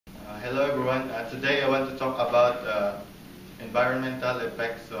Hello everyone. Today I want to talk about environmental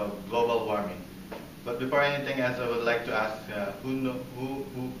effects of global warming. But before anything else, I would like to ask, do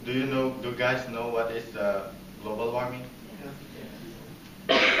you guys know what is global warming?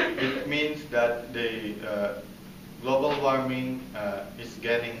 It means that the global warming is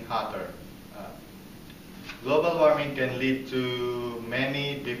getting hotter. Uh, Global warming can lead to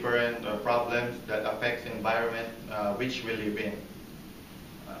many different problems that affects environment which we live in.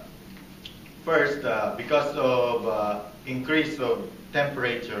 Uh, First, because of increase of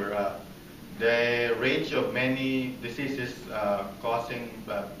temperature, the range of many diseases causing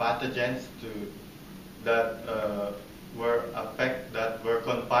pathogens that were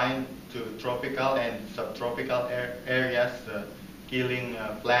confined to tropical and subtropical areas, killing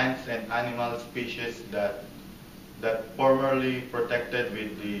plants and animal species that formerly protected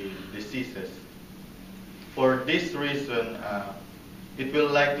with the diseases. For this reason, it will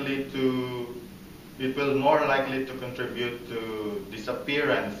more likely to contribute to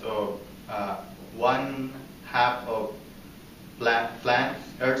disappearance of one half of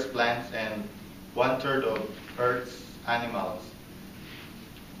Earth's plants, and 1/3 of Earth's animals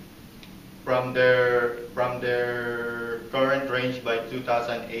from their current range by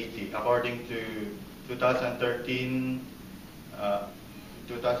 2080, according to 2013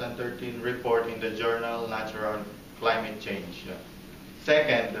 report in the journal Natural Climate Change.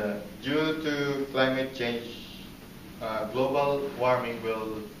 Second, due to climate change, global warming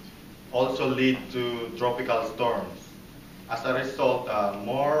will also lead to tropical storms. As a result,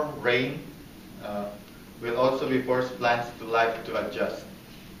 more rain will also be forced plants to adjust.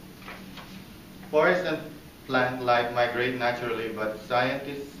 Forests and plant life migrate naturally, but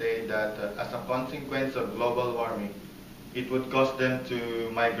scientists say that as a consequence of global warming, it would cause them to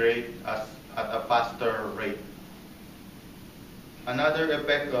migrate at a faster rate. Another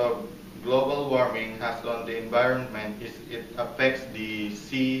effect of global warming has on the environment is it affects the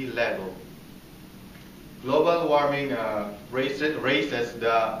sea level. Global warming raises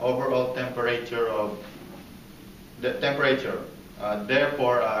the overall temperature of the temperature.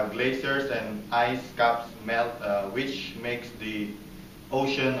 Therefore, glaciers and ice caps melt, which makes the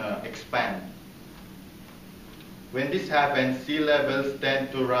ocean expand. When this happens, sea levels tend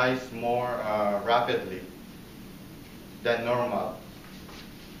to rise more rapidly than normal.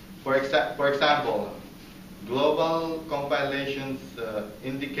 For example, global compilations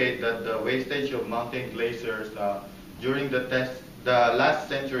indicate that the wastage of mountain glaciers during the last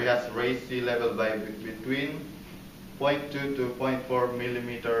century has raised sea level by between 0.2 to 0.4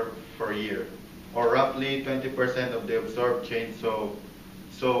 millimeter per year, or roughly 20% of the absorbed change. So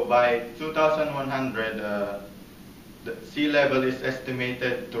by 2100, the sea level is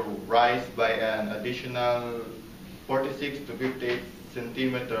estimated to rise by an additional 46 to 58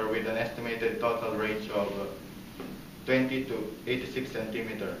 centimeter, with an estimated total range of 20 to 86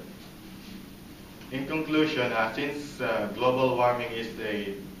 centimeter. In conclusion, since global warming is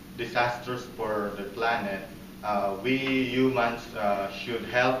disastrous for the planet, we humans should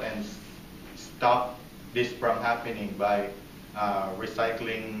help and stop this from happening by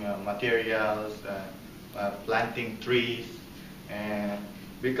recycling materials, planting trees, and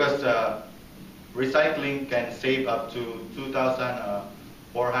because recycling can save up to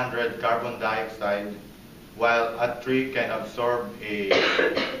 2,400 carbon dioxide, while a tree can absorb a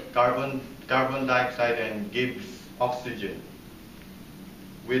carbon dioxide and gives oxygen.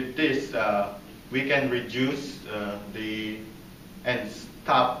 With this, we can reduce and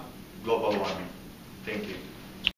stop global warming. Thank you.